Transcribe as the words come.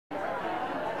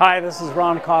Hi, this is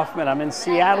Ron Kaufman. I'm in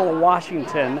Seattle,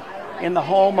 Washington, in the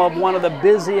home of one of the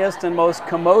busiest and most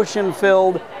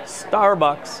commotion-filled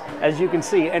Starbucks, as you can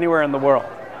see, anywhere in the world.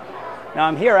 Now,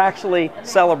 I'm here actually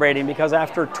celebrating because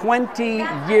after 20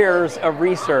 years of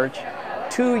research,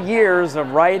 2 years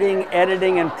of writing,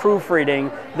 editing, and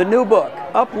proofreading, the new book,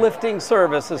 Uplifting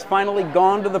Service, has finally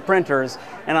gone to the printers,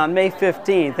 and on May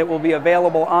 15th, it will be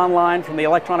available online from the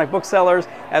electronic booksellers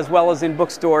as well as in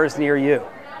bookstores near you.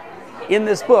 In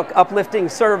this book, Uplifting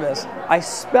Service, I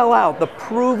spell out the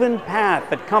proven path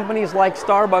that companies like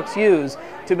Starbucks use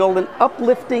to build an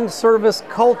uplifting service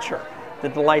culture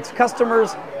that delights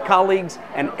customers, colleagues,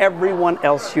 and everyone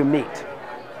else you meet.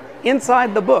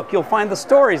 Inside the book, you'll find the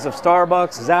stories of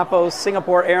Starbucks, Zappos,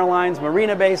 Singapore Airlines,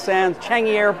 Marina Bay Sands,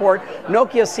 Changi Airport,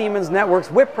 Nokia Siemens Networks,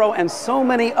 Wipro, and so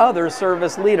many other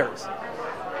service leaders.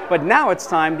 But now it's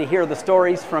time to hear the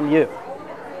stories from you.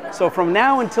 So from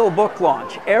now until book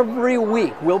launch, every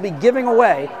week we'll be giving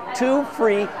away 2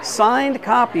 free signed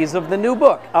copies of the new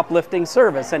book, Uplifting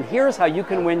Service, and here's how you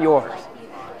can win yours.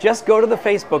 Just go to the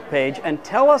Facebook page and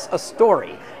tell us a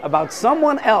story about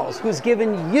someone else who's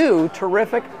given you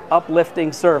terrific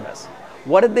uplifting service.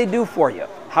 What did they do for you?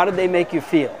 How did they make you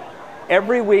feel?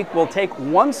 Every week we'll take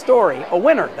one story, a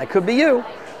winner, that could be you,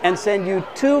 and send you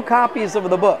 2 copies of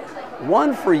the book.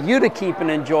 One for you to keep and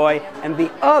enjoy, and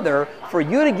the other for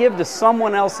you to give to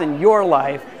someone else in your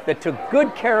life that took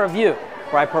good care of you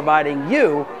by providing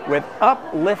you with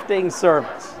uplifting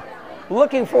service.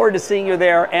 Looking forward to seeing you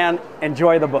there, and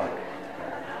enjoy the book.